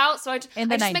 90s about. So I just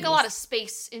make a lot of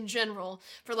space in general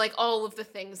for like all of the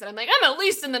things that I'm like, I'm at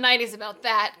least in the 90s about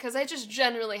that because I just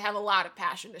generally have a lot of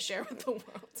passion to share with the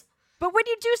world. But when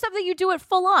you do something, you do it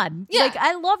full on. Yeah. Like,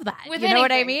 I love that. With you know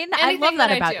what I anything. mean? I love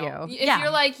that about you. If you're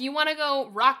like, you want to go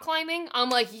rock climbing? I'm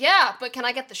like, yeah, but can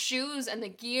I get the shoes and the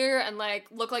gear and like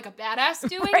look like a badass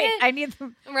doing it? I need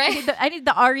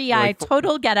the REI Like,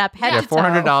 total get up, head to toe.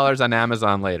 $400 on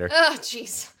Amazon later. Oh,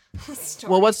 jeez.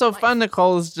 Well, what's so fun,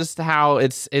 Nicole, is just how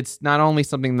it's not only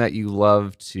something that you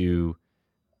love to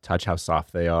touch how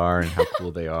soft they are and how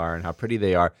cool they are and how pretty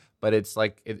they are, but it's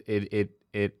like it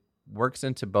works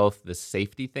into both the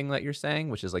safety thing that you're saying,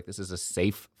 which is like this is a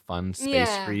safe, fun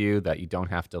space for you that you don't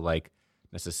have to like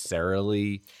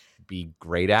necessarily be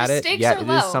great at it. Yet it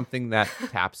is something that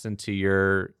taps into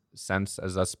your sense,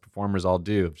 as us performers all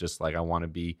do, of just like I want to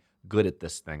be good at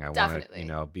this thing. I want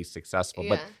to, be successful,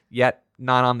 but yet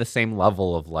not on the same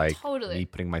level of like me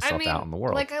putting myself out in the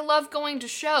world. Like I love going to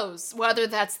shows, whether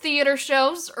that's theater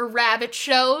shows or rabbit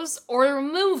shows or a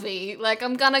movie. Like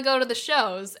I'm gonna go to the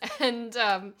shows, and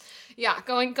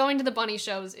going to the bunny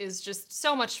shows is just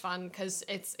so much fun because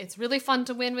it's really fun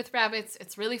to win with rabbits.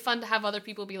 It's really fun to have other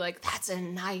people be like, that's a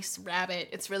nice rabbit.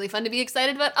 It's really fun to be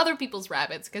excited about other people's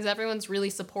rabbits because everyone's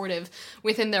really supportive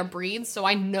within their breeds. So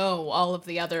I know all of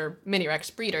the other mini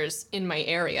Rex breeders in my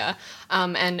area,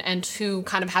 and who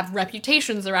kind of have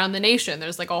reputations around the nation.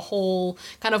 There's like a whole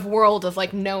kind of world of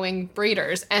like knowing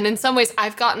breeders, and in some ways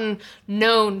I've gotten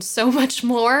known so much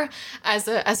more as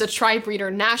a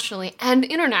tri-breeder nationally and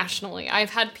internationally.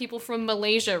 I've had people from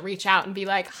Malaysia reach out and be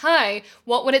like, hi,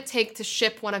 what would it take to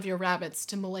ship one of your rabbits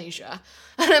to Malaysia?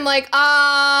 And I'm like,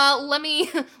 let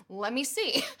me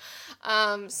see.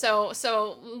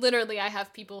 So literally I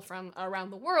have people from around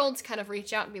the world kind of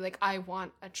reach out and be like, I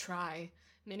want a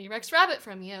mini Rex rabbit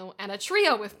from you and a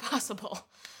trio if possible.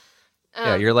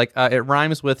 You're like, it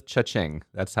rhymes with cha-ching.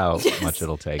 That's how much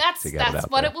it'll take to get it out That's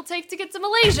what there. it will take to get to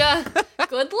Malaysia.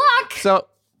 Good luck. So,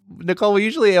 Nicole, we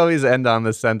usually always end on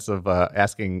the sense of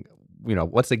asking,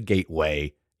 what's a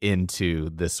gateway into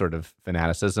this sort of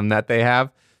fanaticism that they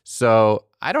have? So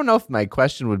I don't know if my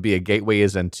question would be a gateway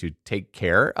isn't to take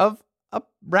care of a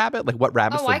rabbit, like what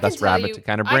rabbit's the best rabbit to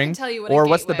kind of bring, I can tell you what or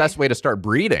what's the best way to start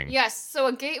breeding? Yes, so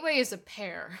a gateway is a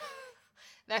pair.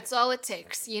 That's all it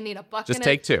takes. You need a buck. Just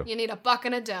take two. You need a buck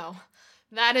and a doe.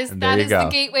 That is the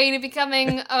gateway to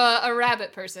becoming a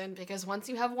rabbit person, because once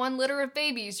you have one litter of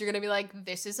babies, you're gonna be like,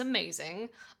 this is amazing.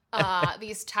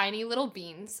 These tiny little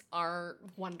beans are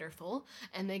wonderful,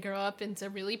 and they grow up into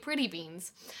really pretty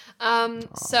beans.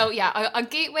 A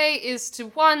gateway is to,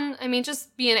 one,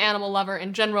 just be an animal lover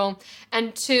in general,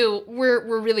 and two,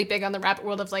 we're really big on the rabbit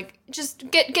world of like,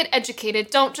 just get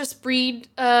educated. Don't just breed,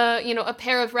 a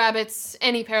pair of rabbits,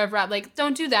 any pair of rabbits. Like,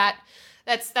 don't do that.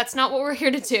 That's not what we're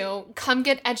here to do. Come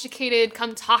get educated,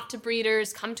 come talk to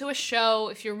breeders, come to a show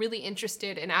if you're really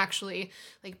interested in actually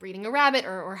like breeding a rabbit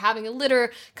or having a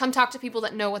litter. Come talk to people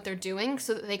that know what they're doing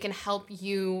so that they can help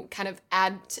you kind of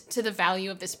add to the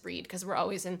value of this breed, because we're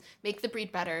always in make the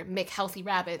breed better, make healthy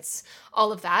rabbits,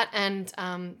 all of that. And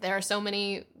there are so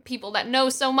many people that know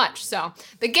so much. So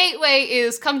the gateway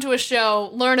is come to a show,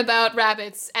 learn about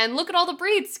rabbits, and look at all the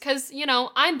breeds, because,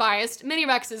 I'm biased. Mini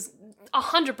Rex is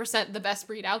 100% the best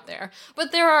breed out there,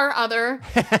 but there are other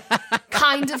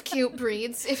kind of cute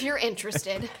breeds if you're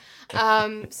interested.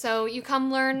 So you come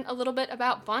learn a little bit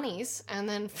about bunnies, and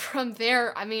then from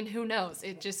there, who knows?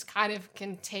 It just kind of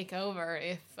can take over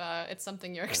if it's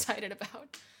something you're excited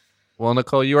about. Well,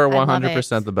 Nicole, you are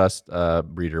 100% the best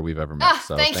breeder we've ever met.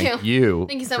 So thank you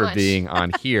so for much. being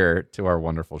on here to our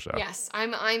wonderful show. Yes,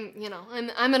 I'm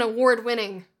an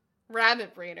award-winning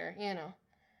rabbit breeder,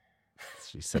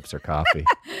 She sips her coffee.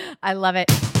 I love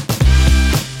it.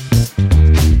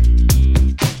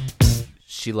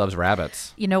 She loves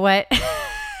rabbits. You know what?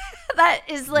 That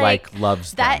is like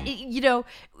loves that, them.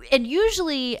 And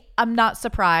usually I'm not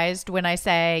surprised when I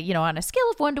say, on a scale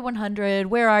of 1 to 100,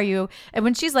 where are you? And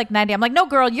when she's like 90, I'm like, no,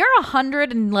 girl, you're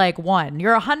 101.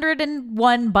 You're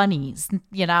 101 bunnies,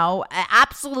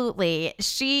 absolutely.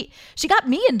 She got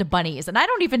me into bunnies and I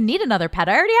don't even need another pet.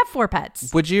 I already have 4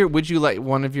 pets. Would you let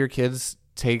one of your kids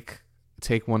take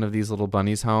one of these little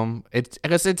bunnies home? It's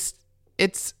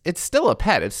still a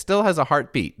pet. It still has a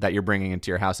heartbeat that you're bringing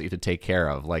into your house that you have to take care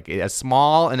of. Like, as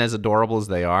small and as adorable as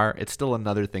they are, it's still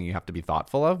another thing you have to be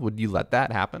thoughtful of. Would you let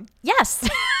that happen? Yes.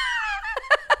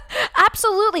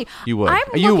 Absolutely. You would.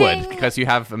 Would, because you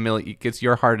have a million. Because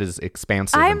your heart is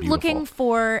expansive. I'm and beautiful. looking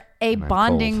for a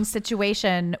bonding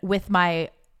situation with my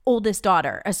oldest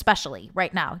daughter, especially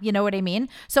right now. You know what I mean?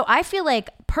 So I feel like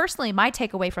personally, my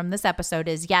takeaway from this episode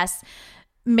is yes,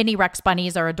 mini Rex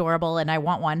bunnies are adorable and I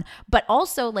want one, but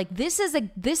also like this is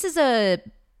a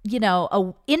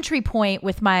entry point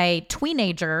with my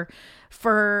tweenager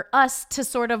for us to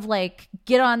sort of like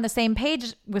get on the same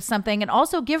page with something and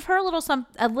also give her a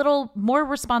little more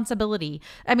responsibility.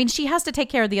 I mean, she has to take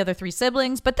care of the other 3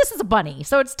 siblings, but this is a bunny,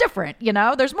 so it's different,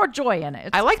 There's more joy in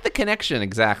it. I like the connection,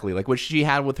 exactly, like what she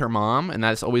had with her mom, and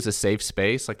that's always a safe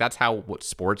space. Like that's what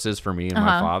sports is for me and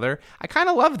my father. I kind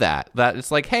of love that it's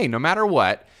like, hey, no matter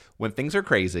what, when things are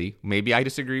crazy, maybe I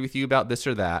disagree with you about this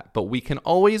or that, but we can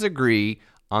always agree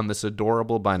on this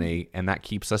adorable bunny, and that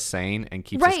keeps us sane and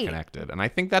keeps us connected. And I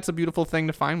think that's a beautiful thing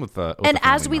to find with a and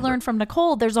as we learned from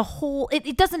Nicole, there's a whole,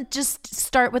 it doesn't just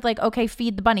start with like, okay,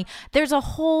 feed the bunny. There's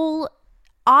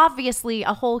obviously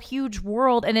a whole huge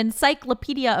world, an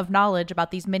encyclopedia of knowledge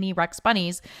about these mini Rex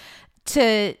bunnies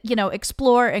to,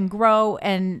 explore and grow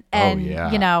and I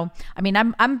mean,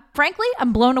 I'm frankly,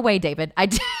 I'm blown away, David. I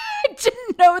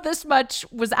didn't know this much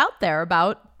was out there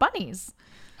about bunnies.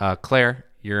 Claire,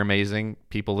 you're amazing.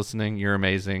 People listening, you're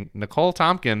amazing. Nicole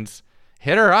Tompkins,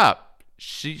 hit her up.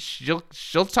 She'll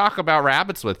talk about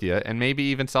rabbits with you and maybe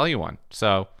even sell you one.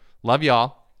 So, love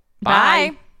y'all.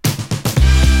 Bye.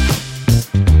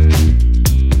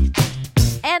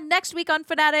 And next week on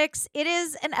Fanatics, it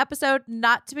is an episode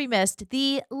not to be missed.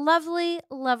 The lovely,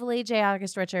 lovely J.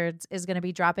 August Richards is going to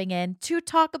be dropping in to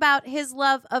talk about his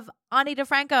love of Ani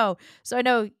DeFranco. So I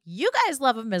know you guys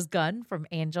love him as Gunn from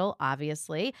Angel,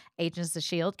 obviously, Agents of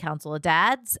S.H.I.E.L.D., Council of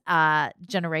Dads,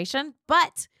 Generation,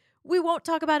 but we won't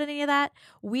talk about any of that.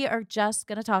 We are just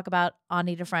going to talk about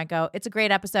Ani DeFranco. It's a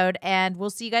great episode, and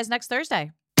we'll see you guys next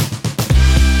Thursday.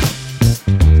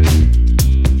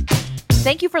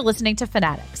 Thank you for listening to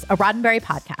Fanatics, a Roddenberry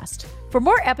podcast. For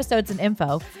more episodes and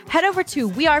info, head over to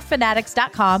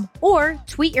wearefanatics.com or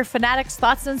tweet your Fanatics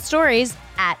thoughts and stories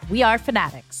at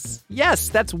wearefanatics. Yes,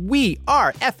 that's We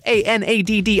Are,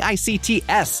 FANADDICTS.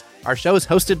 Our show is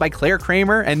hosted by Claire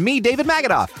Kramer and me, David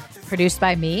Magadoff. Produced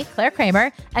by me, Claire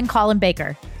Kramer, and Colin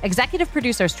Baker. Executive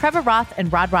producers Trevor Roth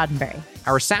and Rod Roddenberry.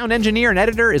 Our sound engineer and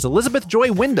editor is Elizabeth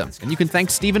Joy Wyndham, and you can thank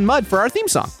Stephen Mudd for our theme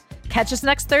song. Catch us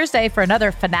next Thursday for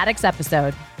another Fanatics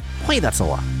episode. Wait, that's a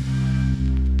lot.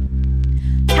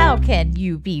 How can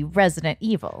you be Resident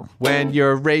Evil? When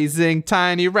you're raising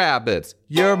tiny rabbits,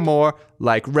 you're more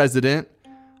like Resident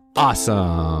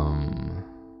Awesome.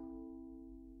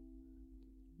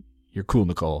 You're cool,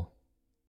 Nicole.